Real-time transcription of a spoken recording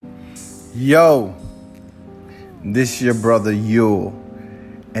Yo, this is your brother Yule,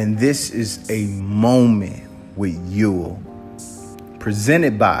 and this is a moment with Yule,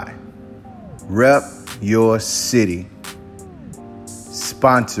 presented by Rep Your City,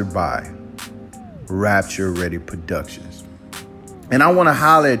 sponsored by Rapture Ready Productions. And I want to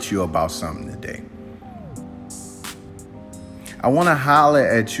holler at you about something today. I want to holler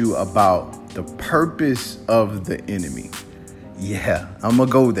at you about the purpose of the enemy. Yeah, I'm going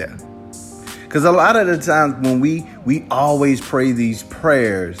to go there. Because a lot of the times when we always pray these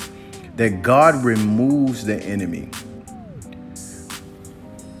prayers that God removes the enemy.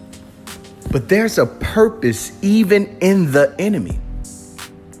 But there's a purpose even in the enemy.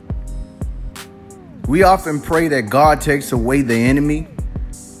 We often pray that God takes away the enemy.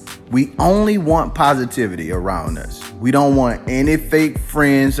 We only want positivity around us. We don't want any fake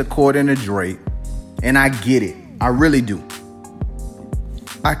friends, according to Drake. And I get it. I really do.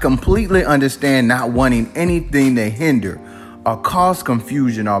 I completely understand not wanting anything to hinder or cause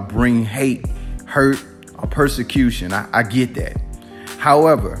confusion or bring hate, hurt, or persecution. I get that.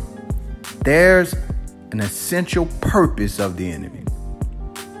 However, there's an essential purpose of the enemy.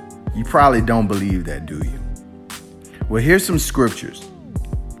 You probably don't believe that, do you? Well, here's some scriptures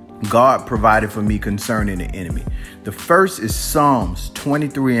God provided for me concerning the enemy. The first is Psalms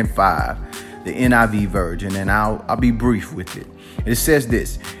 23:5, the NIV version, and I'll be brief with it. It says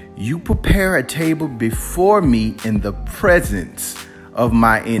this: "You prepare a table before me in the presence of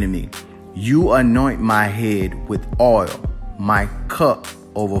my enemy. You anoint my head with oil. My cup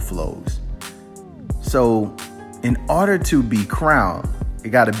overflows." So in order to be crowned, it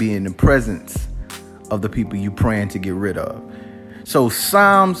got to be in the presence of the people you praying to get rid of. So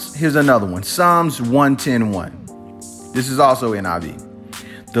here's another one. Psalms 110:1. This is also NIV.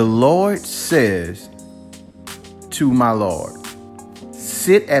 "The Lord says to my Lord,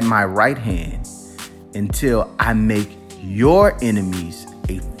 sit at my right hand until I make your enemies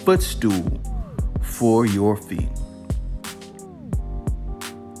a footstool for your feet."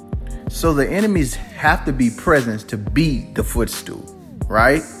 So the enemies have to be present to be the footstool,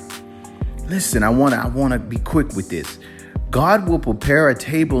 right? Listen, I want to be quick with this. God will prepare a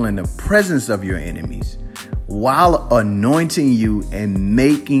table in the presence of your enemies while anointing you and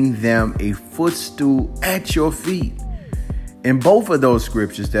making them a footstool at your feet. In both of those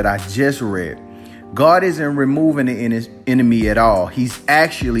scriptures that I just read, God isn't removing the enemy at all. He's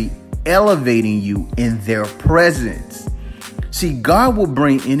actually elevating you in their presence. See, God will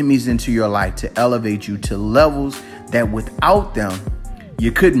bring enemies into your life to elevate you to levels that without them,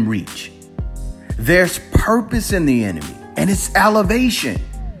 you couldn't reach. There's purpose in the enemy, and it's elevation.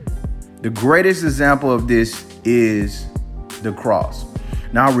 The greatest example of this is the cross.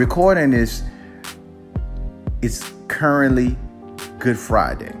 Now, recording this, it's currently Good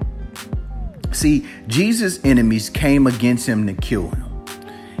Friday. See, Jesus' enemies came against him to kill him.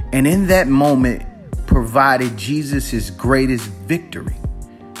 And in that moment, provided Jesus his greatest victory.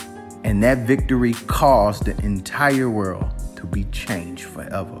 And that victory caused the entire world to be changed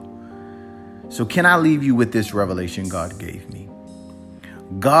forever. So can I leave you with this revelation God gave me?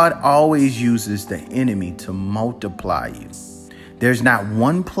 God always uses the enemy to multiply you. There's not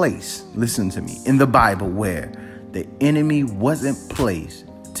one place, listen to me, in the Bible where the enemy wasn't placed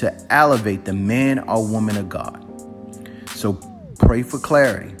to elevate the man or woman of God. So pray for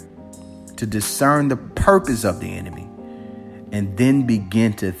clarity to discern the purpose of the enemy, and then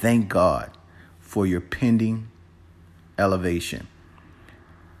begin to thank God for your pending elevation.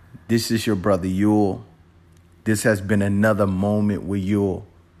 This is your brother Yule. This has been another moment with Yule.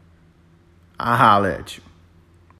 I'll holler at you.